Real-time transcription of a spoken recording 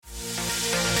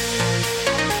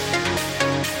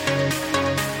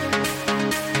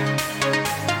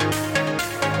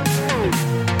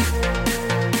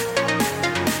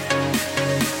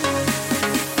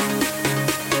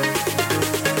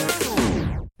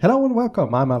Hello and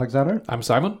welcome. I'm Alexander. I'm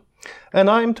Simon.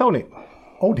 And I'm Tony.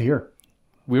 Oh dear.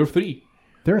 We're three.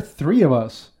 There are three of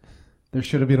us. There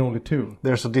should have been only two.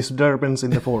 There's a disturbance in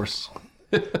the force.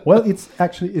 Well, it's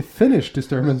actually a Finnish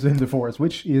disturbance in the force,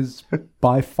 which is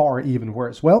by far even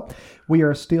worse. Well, we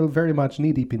are still very much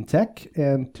knee-deep in tech,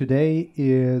 and today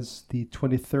is the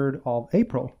 23rd of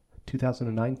April,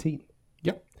 2019.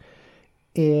 Yep.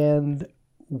 And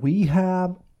we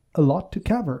have a lot to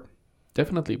cover.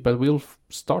 Definitely, but we'll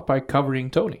start by covering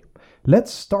Tony.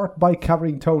 Let's start by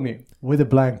covering Tony with a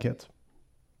blanket.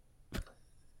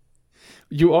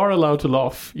 You are allowed to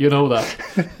laugh, you know that.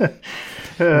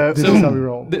 This is how we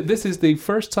roll. This is the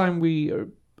first time we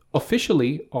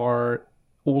officially are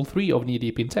all three of Knee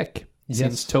Deep in Tech. Yes.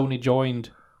 Since Tony joined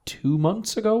 2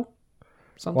 months ago.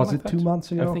 Something Was like it that. 2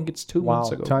 months ago? I think it's 2 Wow,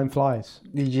 months ago. time flies.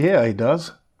 Yeah, it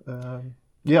does.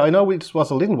 I know it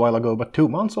was a little while ago, but 2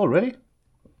 months already?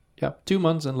 Yeah, 2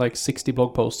 months and like 60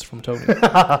 blog posts from Tony.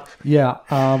 Yeah,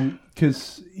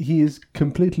 because he is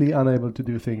completely unable to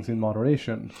do things in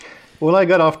moderation. Well, I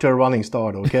got off to a running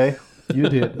start, okay? You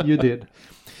did.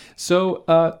 So,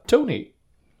 Tony,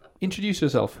 introduce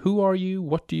yourself. Who are you?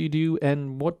 What do you do?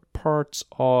 And what parts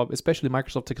of, especially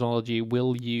Microsoft technology,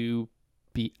 will you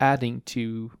be adding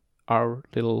to our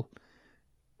little,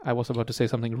 I was about to say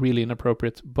something really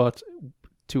inappropriate, but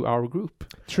to our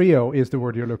group? Trio is the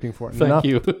word you're looking for. Thank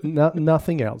you.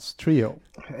 Nothing else. Trio.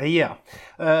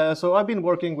 So I've been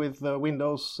working with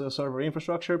Windows server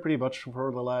infrastructure pretty much for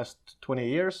the last 20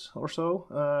 years or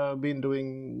so. Been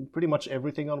doing pretty much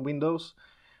everything on Windows.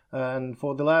 And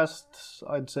for the last,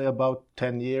 I'd say about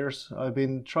 10 years, I've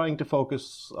been trying to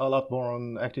focus a lot more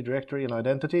on Active Directory and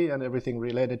identity and everything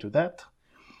related to that.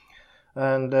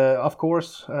 And of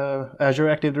course, Azure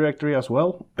Active Directory as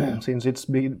well, since it's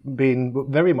been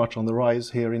very much on the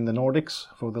rise here in the Nordics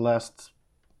for the last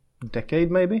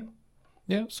decade, maybe.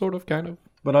 Yeah, sort of, kind of.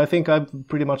 But I think I've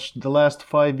pretty much the last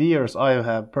 5 years I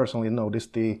have personally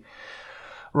noticed the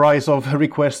rise of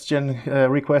requests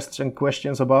and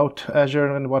questions about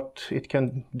Azure and what it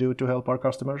can do to help our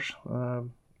customers.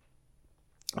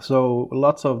 So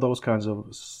lots of those kinds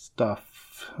of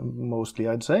stuff, mostly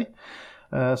I'd say.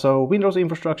 So Windows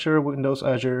infrastructure, Windows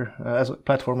Azure as a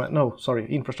platform,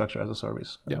 infrastructure as a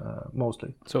service,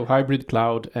 mostly. So hybrid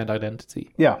cloud and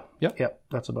identity. Yeah,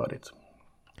 that's about it.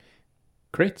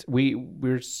 Great.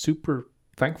 We're super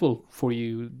thankful for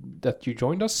you that you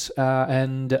joined us,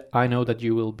 and I know that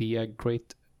you will be a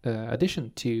great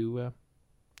addition to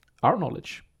our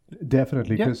knowledge.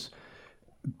 Definitely, because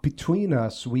between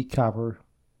us, we cover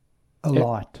a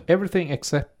lot. Everything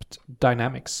except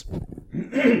Dynamics.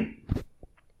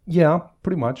 Yeah,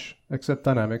 pretty much, except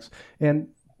Dynamics. And,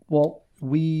 well,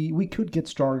 we could get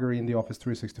stronger in the Office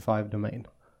 365 domain.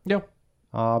 Yeah.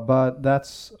 But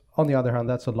that's, on the other hand,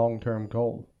 that's a long-term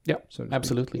goal. Yeah, so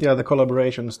absolutely. Yeah, the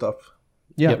collaboration stuff.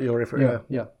 Yeah, you're referring.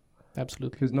 Yeah,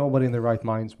 absolutely. Because nobody in their right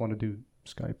minds want to do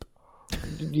Skype.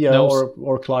 Yeah,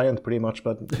 or client pretty much.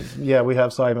 But yeah, we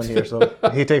have Simon here, so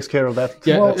he takes care of that.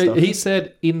 Yeah, stuff. He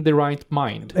said in the right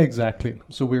mind. Exactly.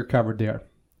 So we're covered there.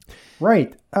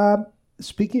 Right.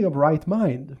 Speaking of right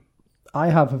mind, I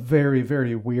have a very,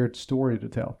 very weird story to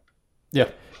tell. Yeah.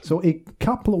 So a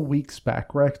couple of weeks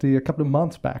back, or actually a couple of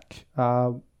months back,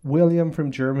 William from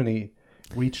Germany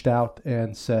reached out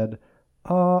and said,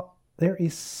 there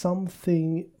is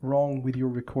something wrong with your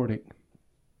recording.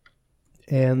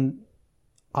 And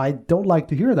I don't like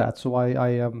to hear that, so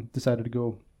I decided to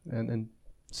go and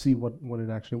see what it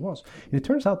actually was. And it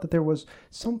turns out that there was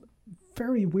some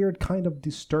very weird kind of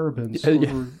disturbance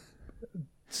or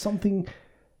something.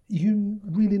 You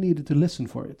really needed to listen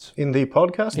for it. In the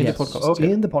podcast? In the podcast.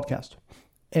 Okay. In the podcast.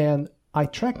 And I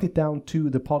tracked it down to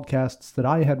the podcasts that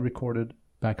I had recorded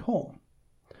back home.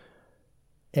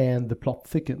 And the plot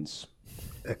thickens.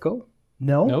 Echo?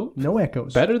 No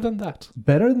echoes. Better than that.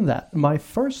 Better than that. My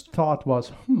first thought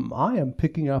was, I am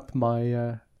picking up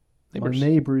my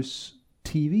neighbor's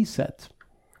TV set.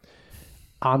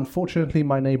 Unfortunately,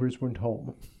 my neighbors weren't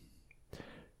home.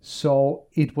 So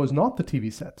it was not the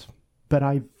TV set. But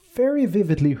I very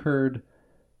vividly heard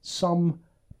some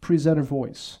presenter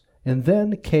voice. And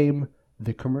then came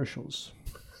the commercials.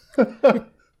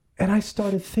 And I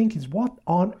started thinking, what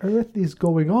on earth is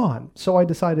going on? So I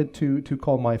decided to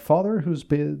call my father, who's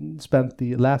spent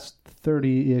the last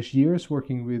 30-ish years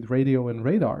working with radio and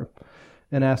radar,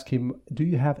 and ask him, do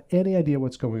you have any idea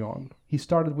what's going on? He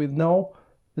started with no,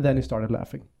 and then he started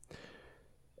laughing.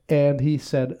 And he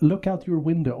said, look out your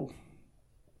window.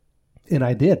 And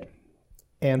I did.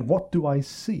 And what do I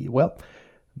see? Well,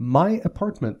 my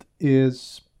apartment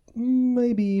is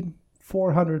maybe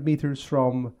 400 meters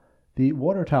from the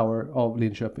water tower of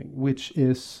Linköping, which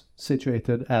is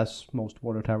situated, as most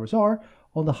water towers are,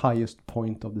 on the highest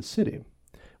point of the city.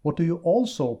 What do you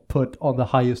also put on the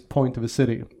highest point of a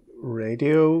city?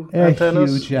 Radio A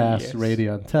antennas. huge ass Yes. radio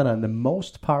antenna, and the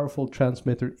most powerful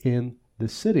transmitter in the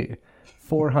city,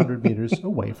 400 meters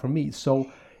away from me. So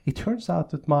it turns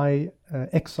out that my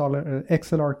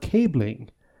XLR cabling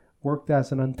worked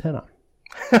as an antenna.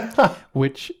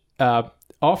 Which,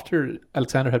 after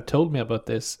Alexander had told me about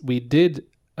this, we did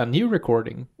a new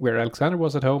recording where Alexander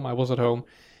was at home, I was at home,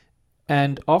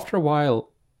 and after a while,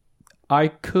 I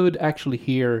could actually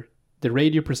hear the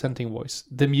radio presenting voice,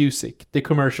 the music, the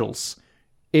commercials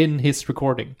in his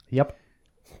recording Yep.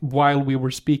 while we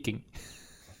were speaking.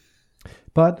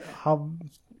 But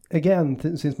again,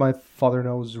 since my father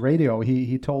knows radio,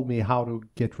 he told me how to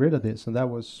get rid of this, and that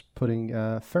was putting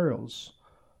ferrules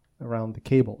around the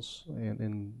cables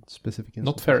in specific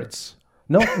instances. Not ferrets.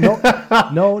 No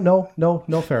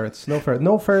ferrets. No ferrets.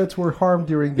 No ferrets were harmed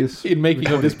during this. In making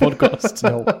of this podcast.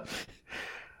 No.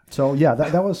 So yeah,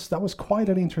 that was quite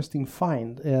an interesting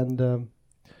find, and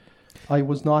I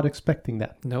was not expecting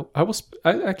that. No,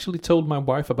 I actually told my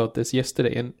wife about this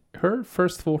yesterday, and her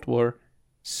first thought were,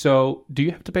 so do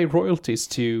you have to pay royalties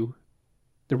to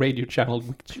the radio channel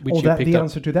which you picked The up?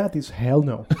 answer to that is hell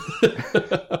no.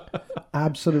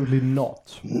 Absolutely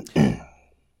not.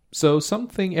 So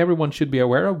something everyone should be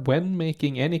aware of when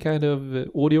making any kind of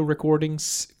audio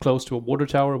recordings close to a water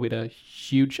tower with a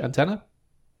huge antenna,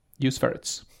 use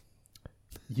ferrets.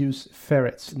 Use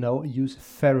ferrets. No, use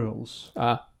ferrules.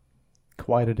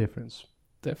 Quite a difference.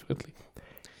 Definitely.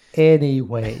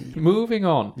 Anyway. Moving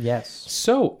on. Yes.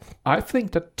 So, I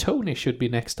think that Tony should be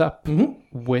next up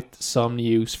with some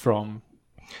news from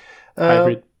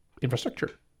hybrid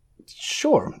infrastructure.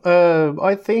 Sure.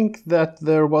 I think that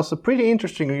there was a pretty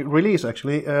interesting release,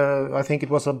 actually. I think it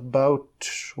was about,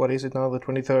 what is it now, the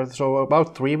 23rd? So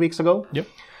about 3 weeks ago. Yep.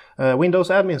 Windows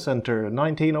Admin Center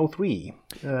 1903.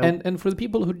 And for the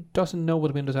people who doesn't know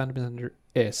what Windows Admin Center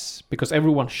is, because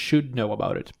everyone should know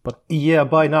about it, but Yeah,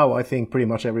 by now I think pretty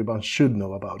much everyone should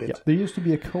know about it. There used to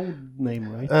be a code name,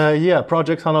 right? Yeah,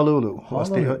 Project Honolulu was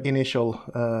the Honolulu. initial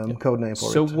code name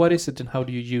for so it. what is it and how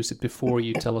do you use it before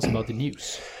you tell us about the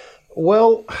news?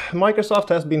 Well, Microsoft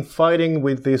has been fighting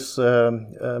with this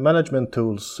management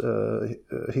tools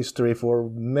history for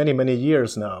many, many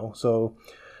years now. So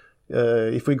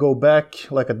if we go back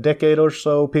like a decade or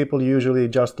so, people usually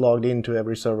just logged into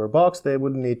every server box they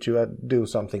would need to do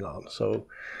something on. So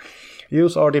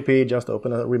use RDP, just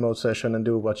open a remote session and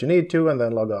do what you need to, and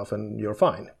then log off and you're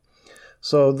fine.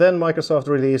 So then Microsoft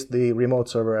released the remote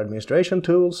server administration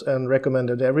tools and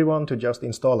recommended everyone to just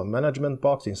install a management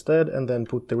box instead and then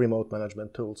put the remote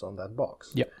management tools on that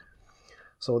box. Yeah.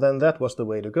 So then that was the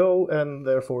way to go, and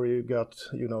therefore you got,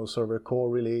 Server Core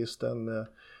released and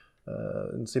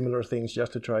similar things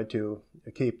just to try to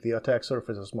keep the attack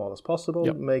surface as small as possible,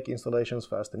 Yep. make installations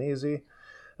fast and easy,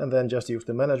 and then just use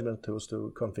the management tools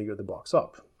to configure the box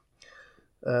up.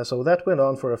 So that went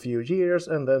on for a few years,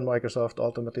 and then Microsoft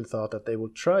ultimately thought that they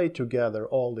would try to gather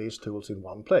all these tools in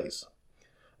one place.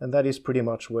 And that is pretty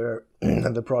much where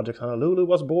the Project Honolulu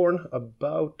was born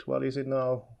about, what is it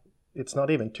now? It's not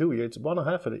even 2 years, it's one and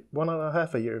a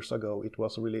half years ago it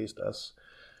was released as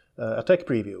a tech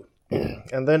preview.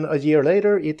 And then a year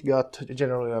later it got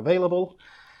generally available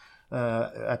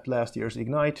at last year's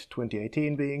Ignite,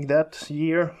 2018 being that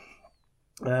year.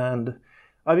 And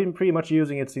I've been pretty much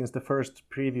using it since the first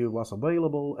preview was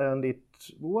available, and it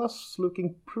was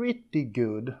looking pretty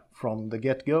good from the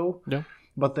get-go. Yeah.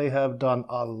 But they have done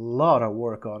a lot of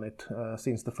work on it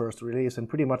since the first release, and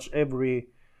pretty much every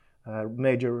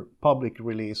major public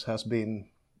release has been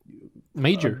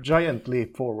Major. a giant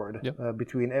leap forward Yep.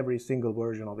 between every single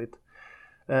version of it.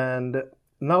 And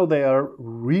now they are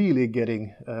really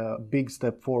getting a big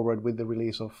step forward with the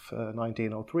release of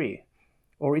 1903.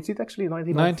 Or is it actually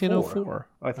 1904? 1904.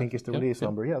 I think is the Yep, release yep.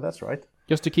 number. Yeah, that's right.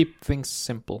 Just to keep things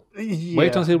simple. Yeah.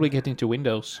 Wait until we get into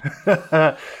Windows.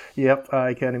 Yep,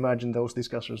 I can imagine those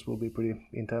discussions will be pretty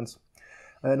intense.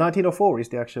 1904 is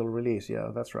the actual release.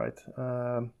 Yeah, that's right.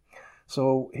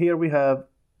 So here we have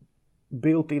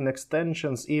built-in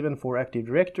extensions even for Active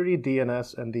Directory,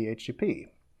 DNS, and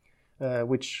DHCP,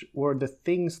 which were the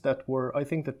things that were, I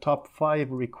think, the top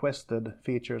 5 requested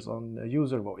features on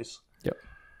user voice. Yep.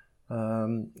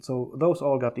 So those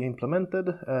all got implemented.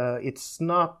 It's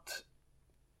not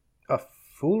a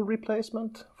full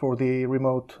replacement for the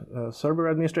remote server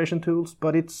administration tools,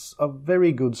 but it's a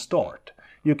very good start.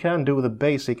 You can do the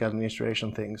basic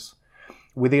administration things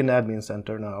within Admin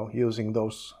Center now using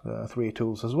those 3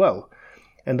 tools as well.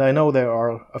 And I know there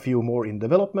are a few more in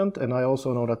development, and I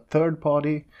also know that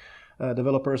third-party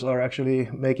developers are actually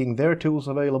making their tools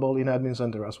available in Admin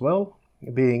Center as well,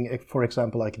 being, for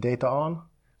example, like Data On,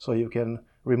 so you can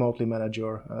remotely manage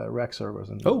your rack servers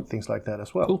and things like that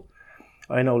as well. Cool.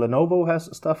 I know Lenovo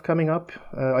has stuff coming up.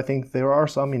 I think there are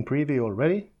some in preview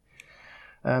already.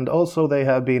 And also they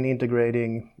have been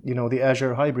integrating, the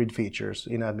Azure hybrid features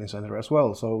in Admin Center as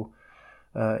well. So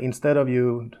instead of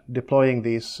you deploying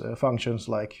these functions,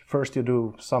 like first you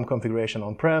do some configuration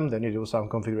on-prem, then you do some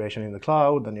configuration in the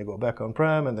cloud, then you go back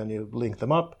on-prem, and then you link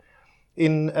them up.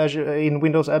 In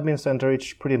Windows Admin Center,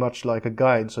 it's pretty much like a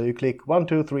guide. So you click 1,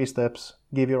 2, 3 steps,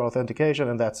 give your authentication,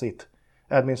 and that's it.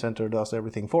 Admin Center does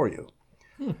everything for you.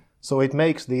 So it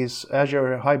makes these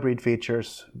Azure hybrid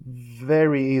features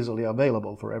very easily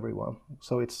available for everyone.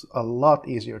 So it's a lot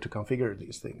easier to configure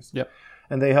these things. Yep.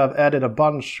 And they have added a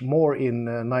bunch more in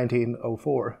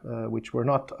 1904, which were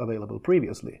not available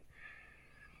previously.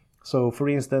 So for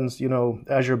instance,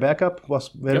 Azure Backup was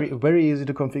very easy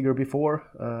to configure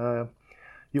before.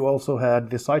 You also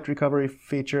had the site recovery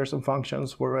features and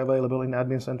functions were available in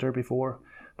Admin Center before.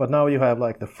 But now you have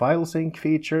like the file sync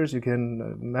features. You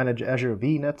can manage Azure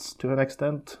VNets to an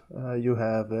extent. You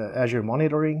have Azure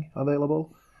monitoring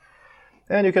available.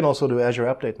 And you can also do Azure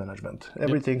Update Management.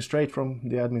 Everything straight from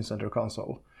the Admin Center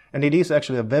console. And it is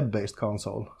actually a web-based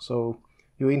console. So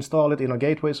you install it in a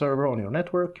gateway server on your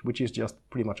network, which is just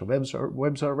pretty much a web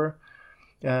server.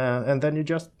 And then you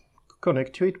just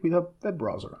connect to it with a web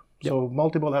browser. So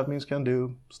multiple admins can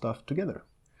do stuff together.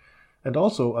 And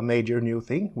also a major new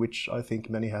thing, which I think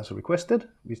many has requested,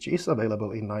 which is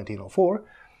available in 1904,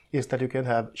 is that you can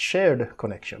have shared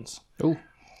connections. Oh.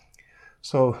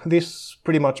 So this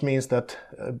pretty much means that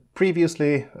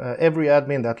previously every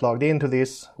admin that logged into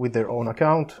this with their own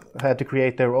account had to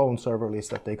create their own server list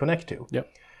that they connect to. Yep.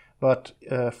 But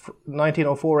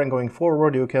 1904 and going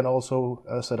forward, you can also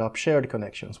set up shared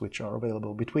connections, which are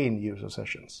available between user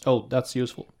sessions. Oh, that's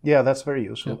useful. Yeah, that's very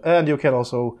useful. Yep. And you can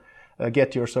also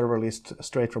get your server list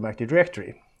straight from Active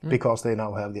Directory because they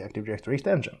now have the Active Directory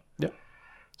extension. Yeah.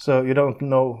 So you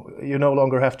no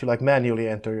longer have to manually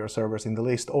enter your servers in the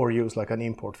list or use an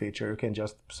import feature. You can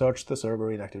just search the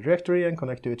server in Active Directory and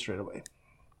connect to it straight away.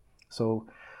 So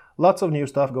lots of new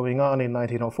stuff going on in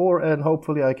 1904, and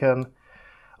hopefully I can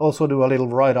also do a little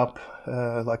write-up,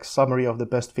 summary of the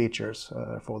best features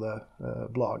for the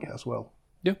blog as well.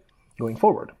 Yeah. Going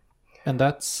forward. And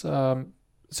that's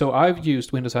so I've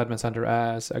used Windows Admin Center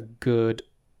as a good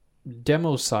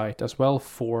demo site as well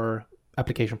for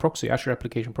application proxy, Azure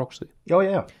application proxy. Oh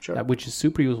yeah, sure. Which is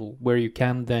super useful, where you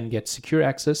can then get secure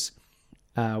access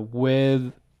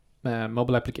with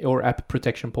mobile application or app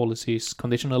protection policies,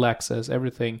 conditional access,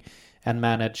 everything, and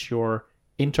manage your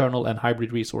internal and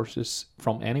hybrid resources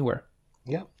from anywhere.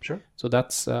 Yeah, sure. So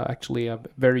that's actually a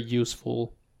very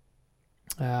useful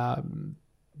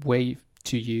way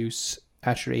to use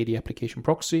Azure AD application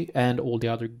proxy and all the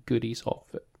other goodies of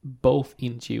both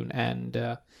Intune and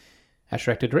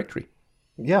Azure Active Directory.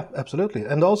 Yeah, absolutely.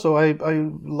 And also I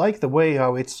like the way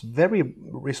how it's very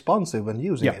responsive when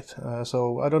using it.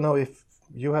 So I don't know if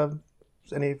you have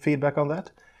any feedback on that?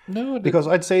 No. Because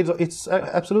I'd say it's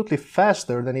absolutely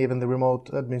faster than even the remote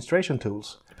administration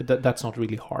tools. But that's not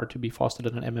really hard to be faster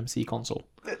than an MMC console.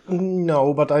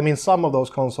 No, but I mean some of those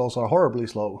consoles are horribly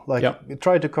slow.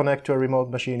 Try to connect to a remote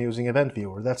machine using Event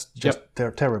Viewer. That's just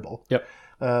they're terrible. Yep.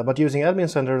 But using Admin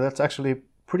Center, that's actually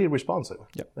pretty responsive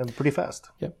and pretty fast.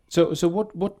 Yeah. So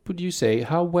what would you say?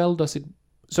 How well does it?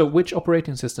 So which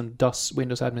operating system does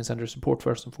Windows Admin Center support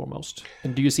first and foremost?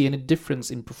 And do you see any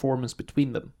difference in performance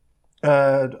between them?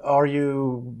 Are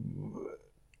you?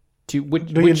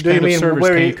 Which kind of servers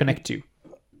can you connect to?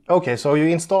 Okay, so you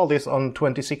install this on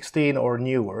 2016 or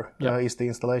newer is the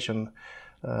installation.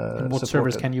 And what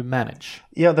servers can you manage?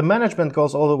 Yeah, the management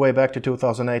goes all the way back to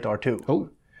 2008 R2. Oh.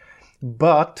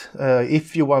 But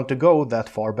if you want to go that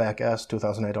far back as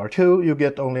 2008 R2, you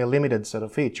get only a limited set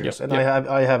of features.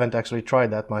 I haven't actually tried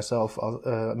that myself,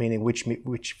 meaning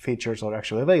which features are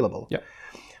actually available. Yeah.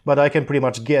 But I can pretty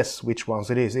much guess which ones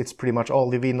it is. It's pretty much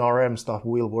all the WinRM stuff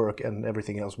will work and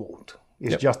everything else won't.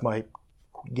 It's just my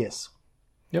guess.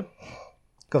 Yep.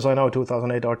 Because I know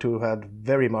 2008 R2 had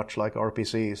very much like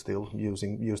RPC still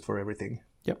used for everything.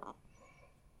 Yep.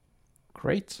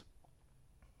 Great.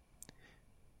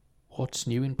 What's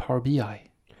new in Power BI?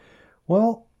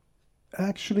 Well,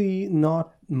 actually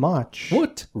not much.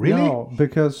 What? Really? No,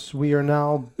 because we are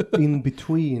now in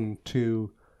between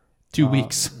two 2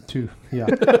 weeks. 2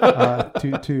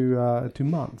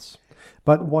 months.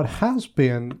 But what has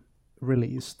been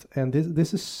released, and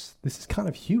this is kind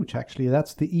of huge actually,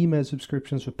 that's the email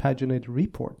subscriptions for paginated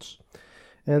reports.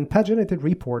 And paginated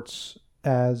reports,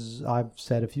 as I've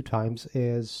said a few times,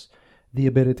 is the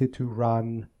ability to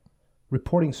run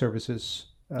reporting services,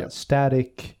 Yep.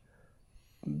 static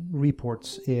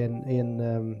reports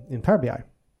in Power BI.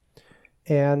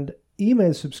 And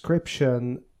email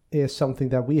subscription is something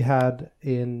that we had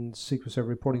in SQL Server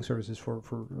reporting services for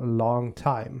a long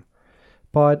time.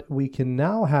 But we can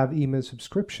now have email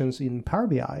subscriptions in Power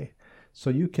BI. So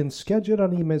you can schedule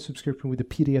an email subscription with a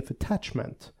PDF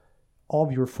attachment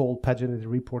of your full paginated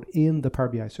report in the Power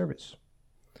BI service.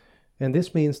 And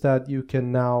this means that you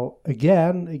can now,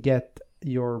 again, get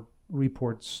your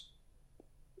reports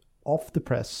off the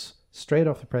press, straight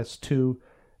off the press to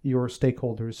your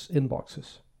stakeholders'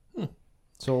 inboxes.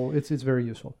 So it's very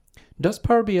useful. Does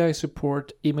Power BI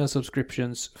support email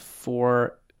subscriptions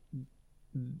for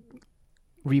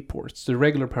reports, the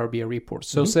regular Power BI reports?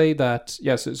 So say that,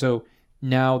 yes, so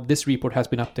now this report has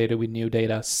been updated with new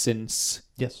data since,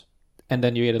 Yes. and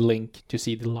then you get a link to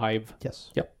see the live.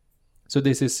 Yes. So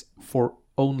this is for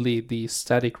only the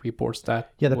static reports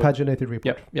that... Yeah, the paginated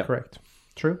report. Yeah. Correct.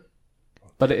 True.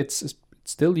 But it's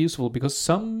still useful because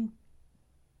some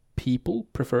people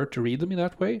prefer to read them in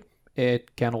that way.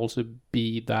 It can also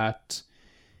be that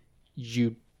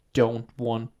you don't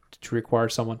want to require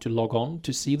someone to log on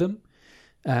to see them.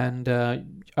 And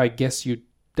I guess you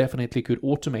definitely could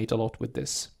automate a lot with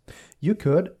this. You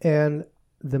could. And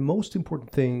the most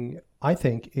important thing, I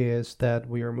think, is that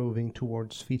we are moving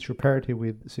towards feature parity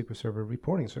with SQL Server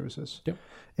reporting services. Yep.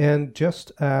 And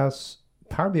just as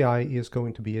Power BI is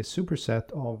going to be a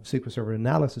superset of SQL Server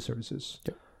analysis services,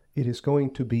 Yep. it is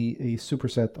going to be a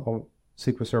superset of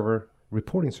SQL Server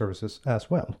reporting services as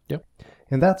well. Yep.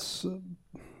 And that's,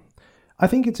 I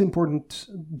think it's important,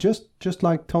 just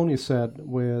like Tony said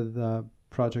with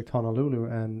Project Honolulu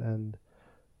and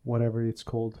whatever it's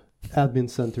called, admin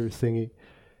center thingy.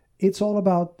 It's all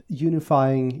about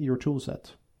unifying your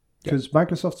toolset. Because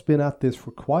Microsoft's been at this for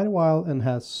quite a while and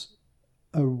has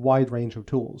a wide range of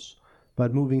tools.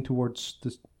 But moving towards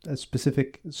a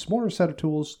specific smaller set of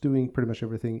tools, doing pretty much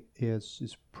everything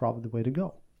is probably the way to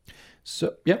go.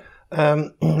 So, yeah.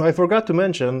 I forgot to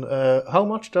mention, how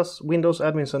much does Windows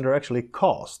Admin Center actually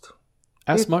cost?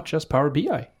 As much as Power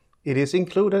BI. It is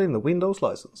included in the Windows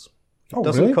license. It Oh,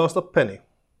 doesn't really? cost a penny.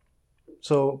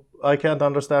 So I can't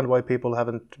understand why people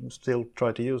haven't still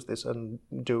tried to use this and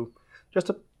do just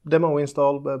a demo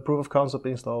install, a proof of concept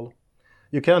install.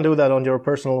 You can do that on your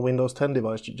personal Windows 10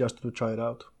 device just to try it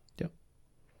out.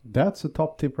 That's a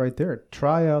top tip right there.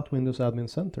 Try out Windows Admin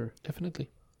Center. Definitely.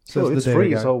 So Says it's the data free,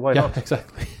 guy. so why Yeah, not?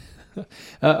 exactly.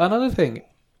 Another thing,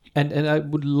 and I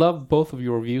would love both of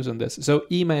your views on this. So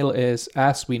email is,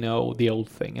 as we know, the old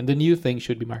thing, and the new thing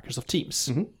should be Microsoft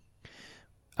Teams.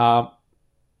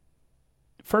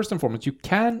 First and foremost, you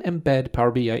can embed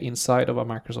Power BI inside of a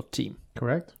Microsoft team.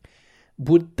 Correct?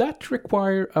 Would that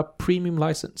require a premium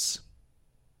license?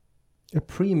 A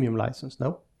premium license,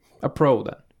 no? A pro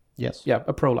then? Yes. Yeah,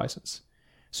 a pro license.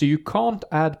 So you can't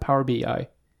add Power BI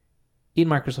in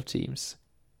Microsoft Teams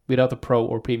without a pro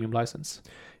or premium license.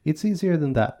 It's easier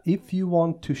than that. If you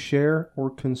want to share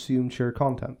or share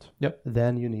content,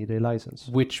 then you need a license.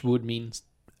 Which would mean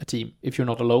a team, if you're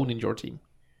not alone in your team.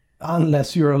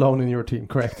 Unless you're alone in your team,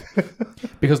 correct?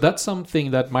 Because that's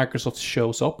something that Microsoft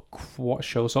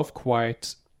shows off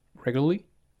quite regularly,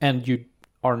 and you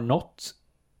are not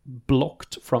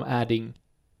blocked from adding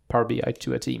Power BI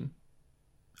to a team.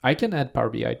 I can add Power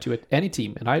BI to any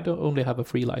team, and I don't only have a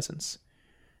free license.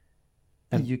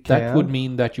 And You that can. would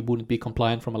mean that you wouldn't be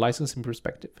compliant from a licensing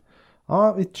perspective.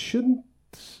 It shouldn't.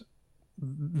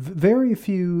 Very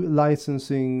few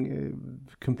licensing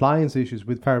compliance issues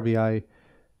with Power BI.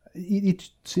 It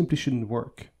simply shouldn't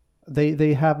work.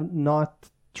 They have not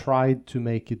tried to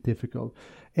make it difficult.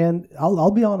 And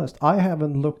I'll be honest, I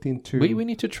haven't looked into... We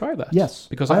need to try that. Yes,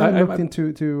 because I haven't looked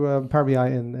into Power BI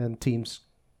and Teams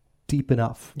deep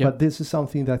enough. Yeah. But this is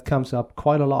something that comes up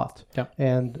quite a lot. Yeah.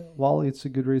 And while it's a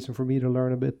good reason for me to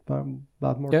learn a bit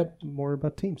more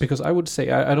about Teams. Because I would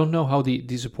say, I don't know how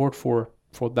the support for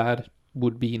that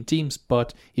would be in Teams,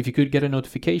 but if you could get a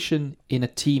notification in a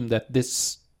team that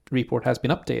this report has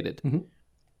been updated,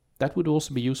 that would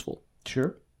also be useful.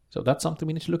 Sure. So that's something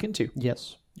we need to look into.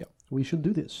 Yes. Yeah. We should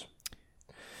do this.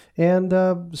 And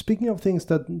speaking of things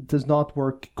that does not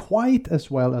work quite as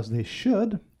well as they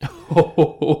should,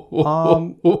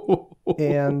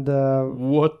 and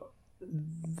what?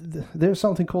 There's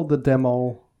something called the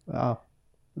demo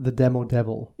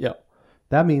devil. Yeah.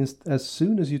 That means as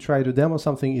soon as you try to demo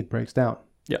something, it breaks down.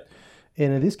 Yeah.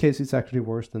 And in this case, it's actually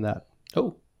worse than that.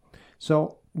 Oh.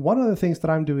 So one of the things that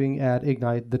I'm doing at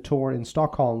Ignite, the tour in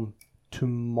Stockholm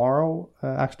tomorrow,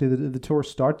 actually the tour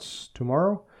starts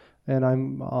tomorrow, and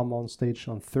I'm on stage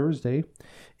on Thursday,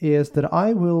 is that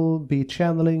I will be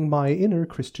channeling my inner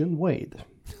Christian Wade.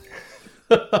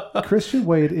 Christian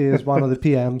Wade is one of the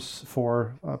PMs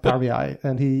for Power BI,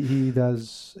 and he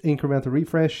does incremental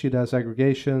refresh, he does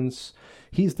aggregations.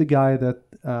 He's the guy that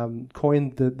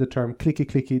coined the term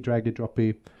clicky, draggy,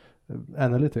 droppy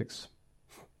analytics.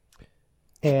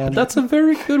 And That's a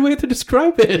very good way to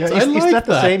describe it. Yeah, I like is that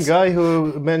the same guy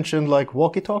who mentioned like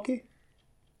walkie-talkie?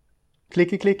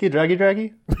 Clicky,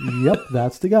 draggy? Yep,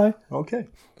 that's the guy. Okay.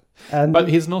 And But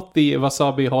he's not the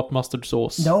wasabi hot mustard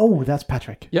sauce. no, that's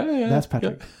Patrick. Yeah. That's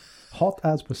Patrick. Hot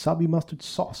as wasabi mustard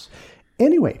sauce.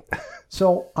 Anyway,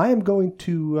 so I am going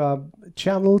to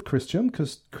channel Christian,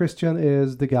 because Christian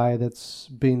is the guy that's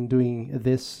been doing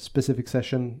this specific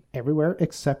session everywhere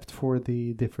except for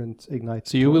the different Ignite.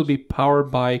 So you will tools. be powered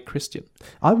by Christian.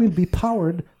 I will be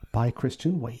powered by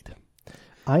Christian Wade.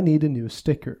 I need a new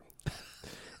sticker.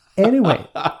 Anyway,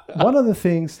 one of the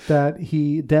things that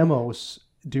he demos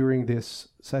during this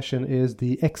session is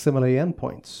the XMLA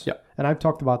endpoints. Yeah. And I've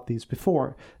talked about these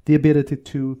before. The ability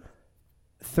to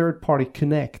third-party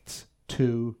connect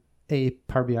to a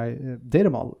Power BI data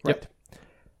model, right? Yep.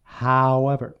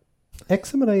 However,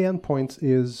 XMLA endpoints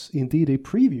is indeed a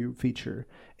preview feature,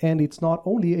 and it's not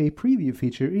only a preview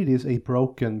feature, it is a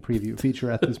broken preview feature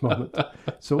at this moment.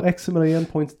 So XMLA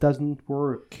endpoints doesn't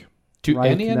work. To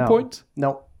right any now. endpoint?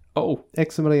 No, Oh,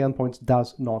 XMLA endpoints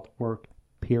does not work,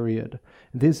 period.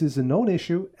 This is a known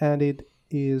issue, and it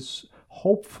is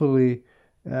hopefully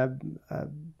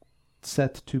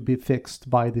set to be fixed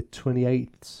by the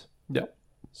 28th. yeah.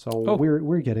 So Oh.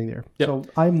 we're getting there. Yep. So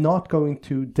I'm not going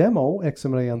to demo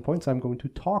XMLA endpoints. I'm going to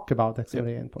talk about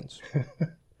XMLA endpoints.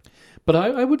 But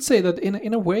I would say that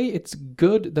in a way it's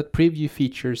good that preview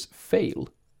features fail,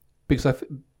 because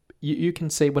you can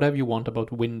say whatever you want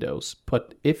about Windows,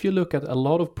 but if you look at a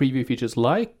lot of preview features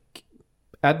like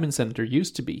Admin Center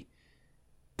used to be,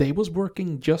 they was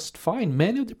working just fine.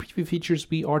 Many of the preview features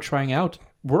we are trying out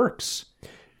works.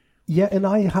 Yeah, and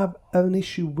I have an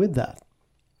issue with that.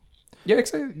 Yeah,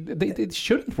 exactly. They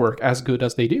shouldn't work as good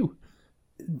as they do.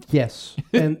 Yes,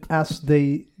 and as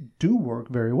they do work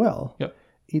very well, Yeah.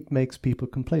 it makes people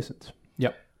complacent.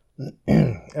 Yeah.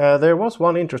 There was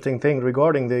one interesting thing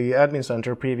regarding the Admin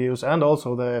Center previews and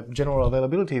also the general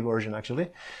availability version, actually.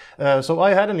 So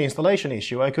I had an installation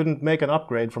issue. I couldn't make an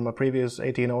upgrade from a previous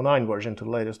 1809 version to the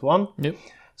latest one. Yep.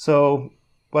 So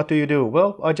what do?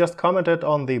 Well, I just commented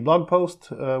on the blog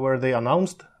post where they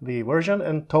announced the version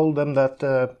and told them that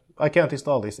I can't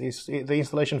install this. The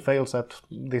installation fails at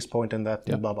this point and that,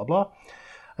 blah, blah, blah.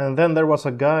 And then there was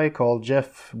a guy called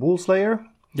Jeff Woolslayer,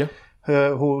 Yeah.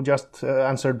 who just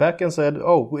answered back and said,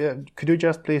 could you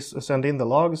just please send in the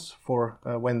logs for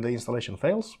when the installation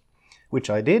fails? Which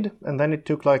I did, and then it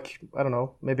took like, I don't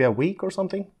know, maybe a week or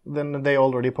something. Then they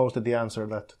already posted the answer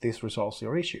that this resolves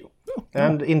your issue.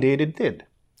 And indeed it did.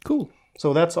 Cool.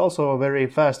 So that's also a very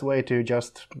fast way to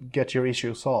just get your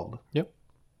issue solved. Yep.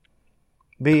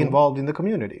 Be involved in the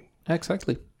community.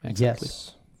 Exactly.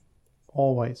 Yes,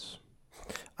 always.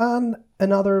 And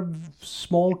another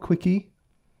small quickie.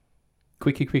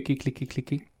 Quickie, clicky.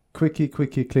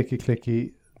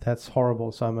 Clicky. That's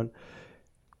horrible, Simon.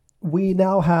 We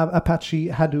now have Apache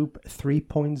Hadoop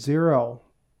 3.0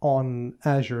 on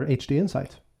Azure HD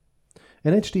Insight.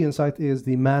 And HD Insight is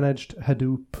the managed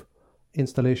Hadoop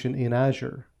installation in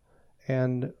Azure.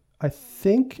 And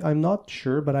I'm not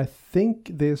sure, but I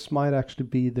think this might actually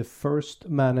be the first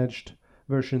managed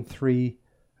version 3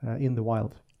 in the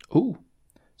wild. Ooh.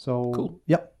 So, Cool.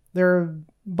 yeah, there are a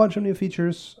bunch of new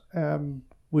features,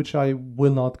 which I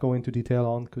will not go into detail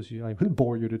on because I will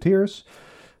bore you to tears.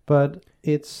 But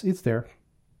it's there.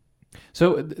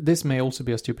 So this may also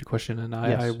be a stupid question, and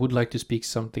Yes. I would like to speak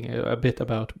something a bit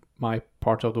about my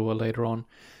part of the world later on.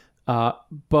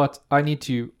 But I need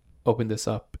to open this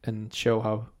up and show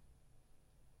how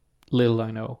little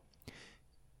I know.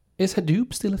 Is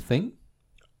Hadoop still a thing?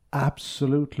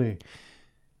 Absolutely.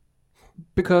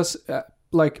 Because,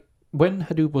 when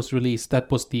Hadoop was released, that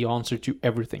was the answer to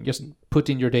everything. Just put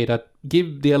in your data,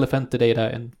 give the elephant the data,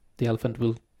 and the elephant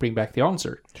will bring back the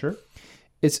answer. Sure.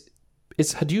 Is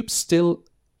Hadoop still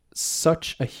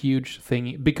such a huge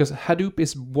thing? Because Hadoop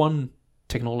is one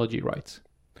technology, right?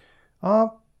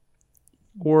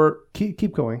 Or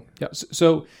Keep going. yeah.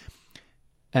 So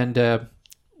and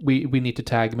we need to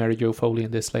tag Mary Jo Foley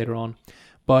in this later on,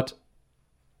 but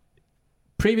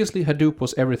previously Hadoop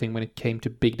was everything when it came to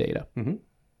big data. Mm-hmm.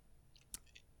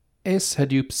 Is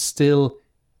Hadoop still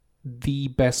the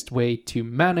best way to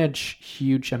manage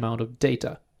huge amount of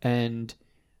data? And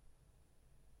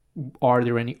are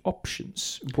there any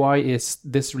options? Why is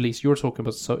this release you're talking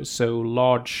about so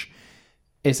large?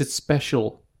 Is it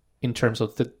special in terms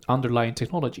of the underlying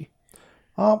technology?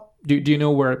 Do you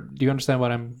know where? Do you understand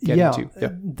what I'm getting to?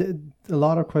 Yeah, a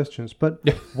lot of questions. But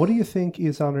what do you think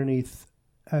is underneath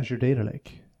Azure Data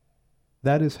Lake?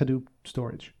 That is Hadoop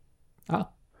storage.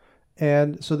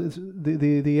 And so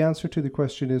the answer to the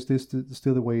question is this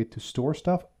still the way to store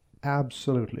stuff?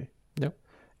 Absolutely. Yep.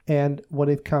 And when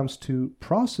it comes to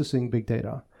processing big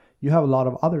data, you have a lot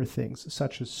of other things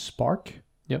such as Spark.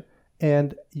 Yep.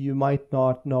 And you might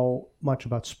not know much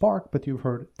about Spark, but you've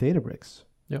heard Databricks.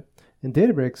 Yep. And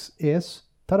Databricks is,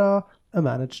 a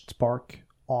managed Spark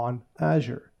on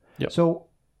Azure. Yep. So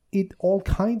it all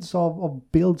kinds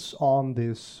of builds on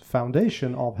this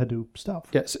foundation of Hadoop stuff.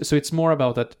 Yes, so it's more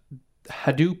about that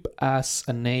Hadoop as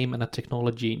a name and a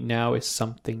technology now is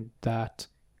something that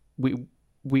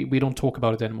we don't talk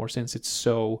about it anymore, since it's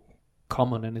so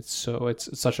common and it's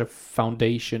such a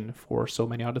foundation for so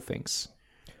many other things.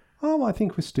 I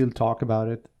think we still talk about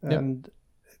it. And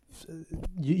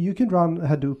you can run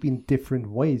Hadoop in different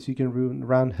ways. You can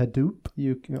run Hadoop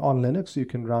on Linux. You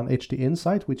can run HD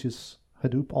Insight, which is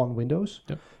Hadoop on Windows.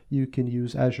 Yep. You can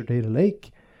use Azure Data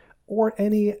Lake or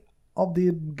any of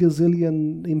the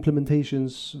gazillion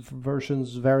implementations,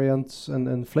 versions, variants,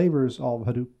 and flavors of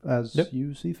Hadoop as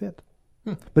you see fit.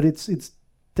 But it's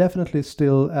definitely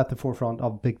still at the forefront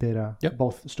of big data,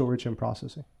 both storage and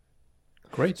processing.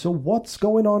 Great. So what's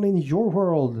going on in your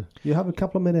world? You have a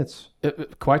couple of minutes.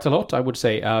 Quite a lot, I would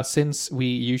say, since we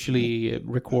usually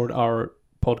record our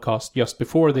podcast just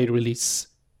before they release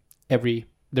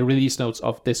the release notes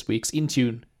of this week's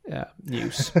Intune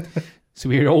news. So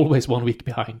we're always 1 week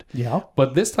behind. Yeah.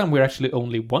 But this time we're actually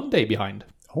only 1 day behind.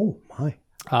 Oh, my.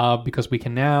 Because we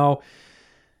can now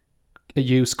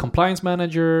use Compliance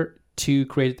Manager to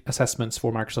create assessments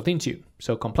for Microsoft Intune.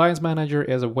 So Compliance Manager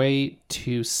is a way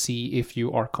to see if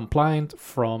you are compliant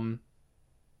from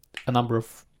a number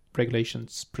of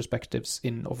regulations perspectives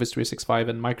in Office 365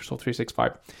 and Microsoft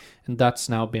 365. And that's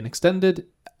now been extended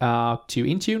to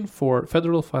Intune for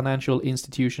Federal Financial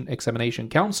Institution Examination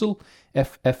Council,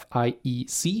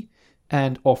 FFIEC,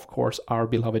 and of course our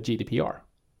beloved GDPR.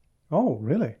 Oh,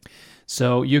 really?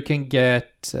 So you can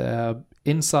get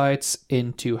insights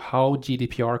into how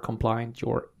GDPR compliant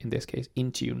your, in this case,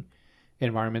 Intune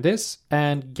environment is,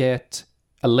 and get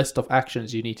a list of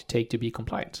actions you need to take to be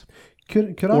compliant.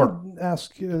 Could I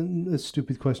ask a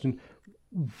stupid question?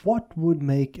 What would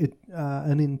make it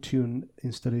an Intune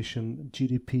installation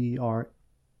GDPR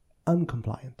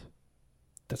uncompliant?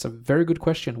 That's a very good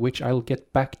question, which I'll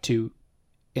get back to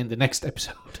in the next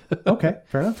episode. Okay,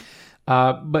 fair enough.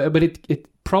 But it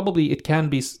probably can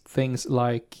be things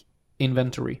like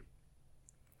inventory.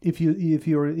 If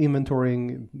you're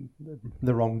inventorying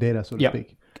the wrong data, so to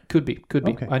speak. Could be.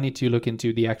 Okay. I need to look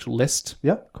into the actual list.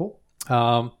 Yeah, cool.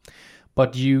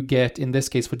 But you get, in this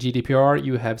case for GDPR,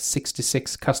 you have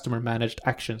 66 customer managed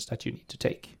actions that you need to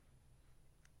take.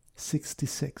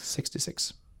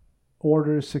 66.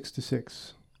 Order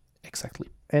 66. Exactly.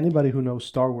 Anybody who knows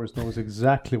Star Wars knows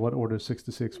exactly what Order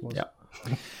 66 was.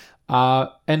 Yeah.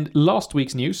 And last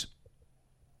week's news,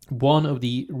 one of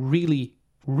the really,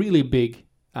 really big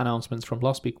announcements from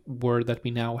last week were that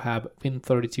we now have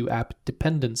Win32 app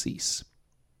dependencies.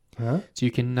 Huh? So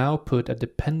you can now put a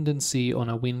dependency on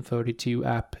a Win32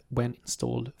 app when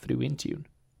installed through Intune,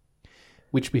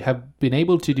 which we have been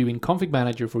able to do in Config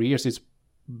Manager for years. It's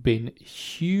been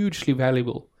hugely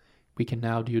valuable. We can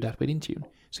now do that with Intune.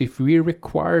 So if we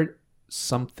require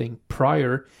something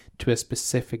prior to a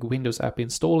specific Windows app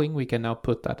installing, we can now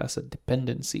put that as a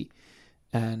dependency.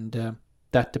 And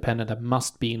that dependent app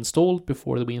must be installed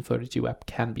before the Win32 app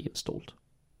can be installed.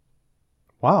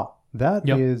 Wow, that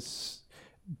is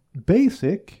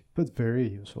basic, but very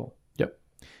useful. Yep.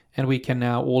 And we can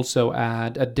now also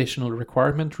add additional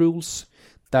requirement rules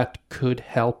that could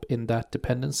help in that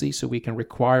dependency. So we can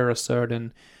require a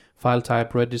certain file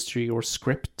type, registry, or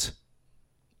script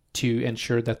to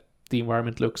ensure that the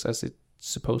environment looks as it's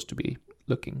supposed to be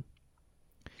looking.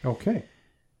 Okay.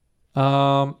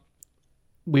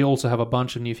 We also have a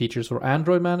bunch of new features for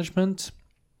Android management,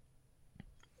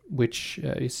 which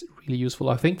is really useful.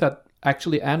 I think that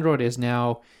actually Android is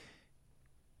now,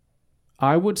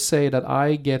 I would say that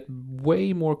I get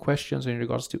way more questions in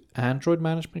regards to Android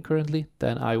management currently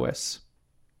than iOS.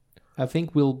 I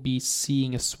think we'll be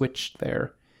seeing a switch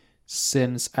there,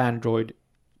 since Android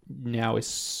now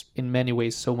is in many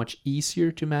ways so much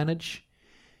easier to manage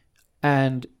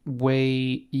and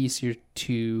way easier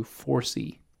to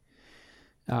foresee.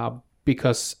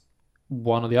 Because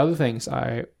one of the other things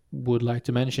I would like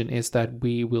to mention is that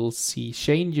we will see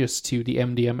changes to the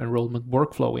MDM enrollment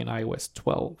workflow in iOS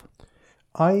 12.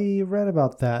 I read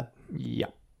about that. Yeah.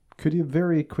 Could you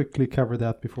very quickly cover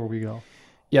that before we go?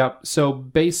 Yeah, so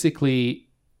basically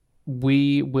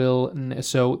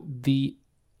so the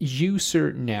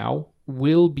user now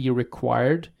will be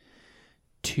required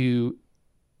to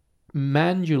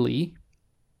manually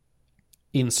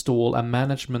install a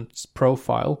management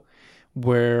profile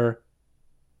where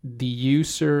the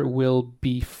user will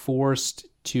be forced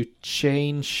to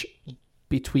change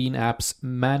between apps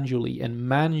manually and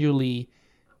manually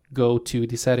go to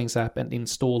the settings app and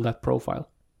install that profile.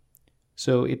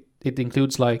 So it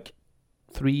includes like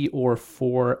 3 or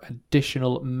 4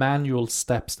 additional manual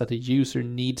steps that the user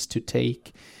needs to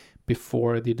take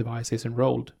before the device is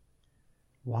enrolled.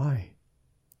 Why?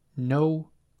 No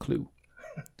clue.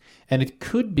 And it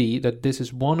could be that this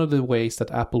is one of the ways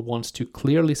that Apple wants to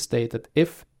clearly state that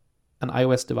if an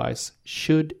iOS device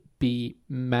should be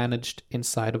managed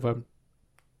inside of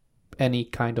any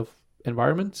kind of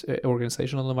environment,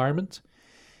 organizational environment,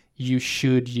 you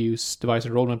should use Device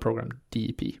Enrollment Program,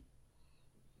 DEP.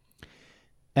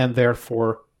 And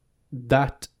therefore,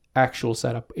 that actual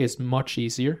setup is much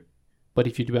easier. But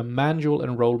if you do a manual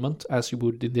enrollment, as you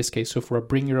would in this case, so for a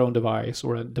bring your own device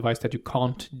or a device that you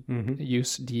can't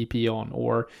use DEP on,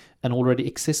 or an already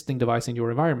existing device in your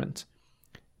environment,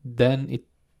 then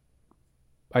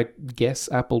I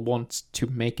guess Apple wants to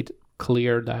make it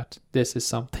clear that this is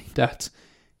something that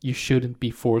you shouldn't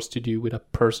be forced to do with a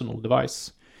personal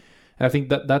device. And I think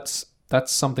that's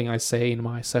something I say in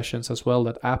my sessions as well,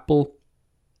 that Apple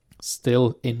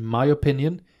still, in my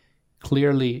opinion,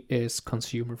 clearly is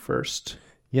consumer first.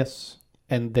 Yes.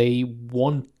 And they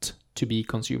want to be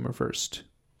consumer first.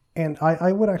 And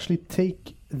I would actually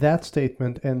take that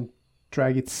statement and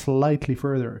drag it slightly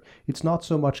further. It's not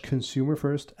so much consumer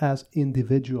first as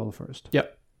individual first. Yeah.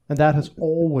 And that has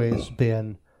always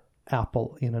been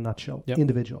Apple in a nutshell. Yep.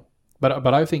 Individual.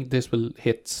 But I think this will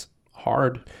hit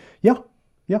hard. Yeah.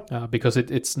 Yeah. Because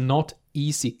it's not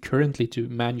easy currently to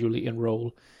manually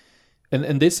enroll.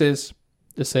 And this is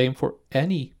the same for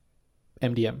any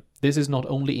MDM. This is not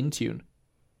only Intune.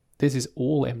 This is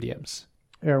all MDMs.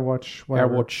 AirWatch,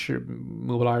 whatever. AirWatch,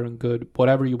 Mobile Iron Good,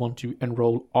 whatever you want to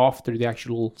enroll after the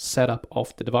actual setup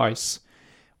of the device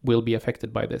will be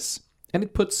affected by this. And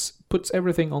it puts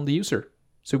everything on the user.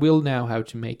 So we'll now have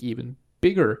to make even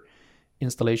bigger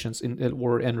installations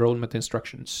or enrollment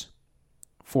instructions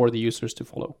for the users to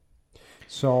follow.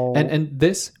 So and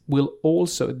this will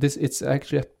also it's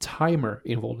actually a timer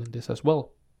involved in this as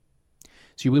well.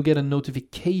 So you will get a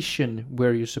notification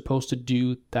where you're supposed to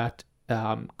do that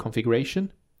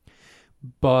configuration,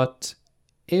 but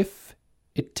if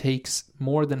it takes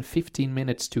more than 15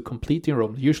 minutes to complete the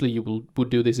enrollment, usually you would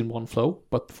do this in one flow,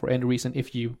 but for any reason,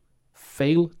 if you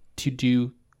fail to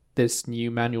do this new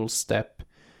manual step,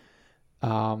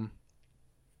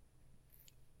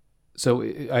 so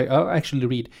I'll actually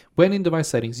read. When in device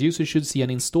settings, users should see an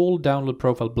install download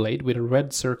profile blade with a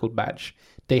red circle badge.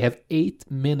 They have 8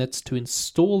 minutes to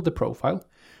install the profile,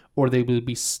 or they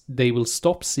will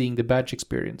stop seeing the badge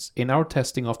experience. In our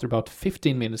testing, after about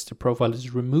 15 minutes, the profile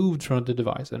is removed from the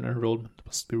device and enrollment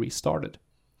must be restarted.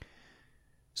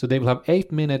 So they will have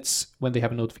 8 minutes when they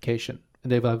have a notification,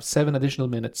 and they will have 7 additional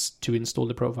minutes to install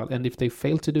the profile. And if they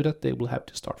fail to do that, they will have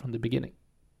to start from the beginning.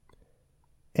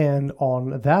 And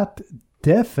on that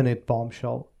definite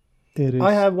bombshell, it is.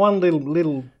 I have one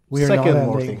little second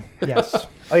more thing. Yes.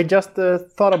 I just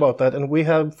thought about that, and we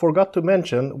have forgot to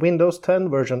mention Windows 10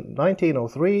 version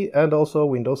 1903 and also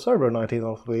Windows Server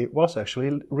 1903 was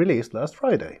actually released last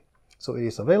Friday. So it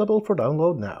is available for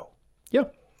download now. Yeah.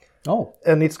 Oh.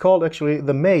 And it's called actually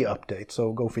the May update,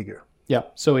 so go figure. Yeah,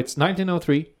 so it's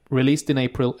 1903, released in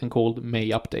April and called May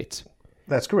Update.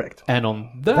 That's correct. And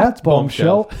on that That's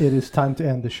bombshell, it is time to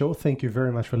end the show. Thank you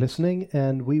very much for listening,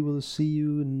 and we will see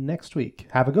you next week.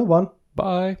 Have a good one.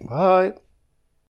 Bye. Bye.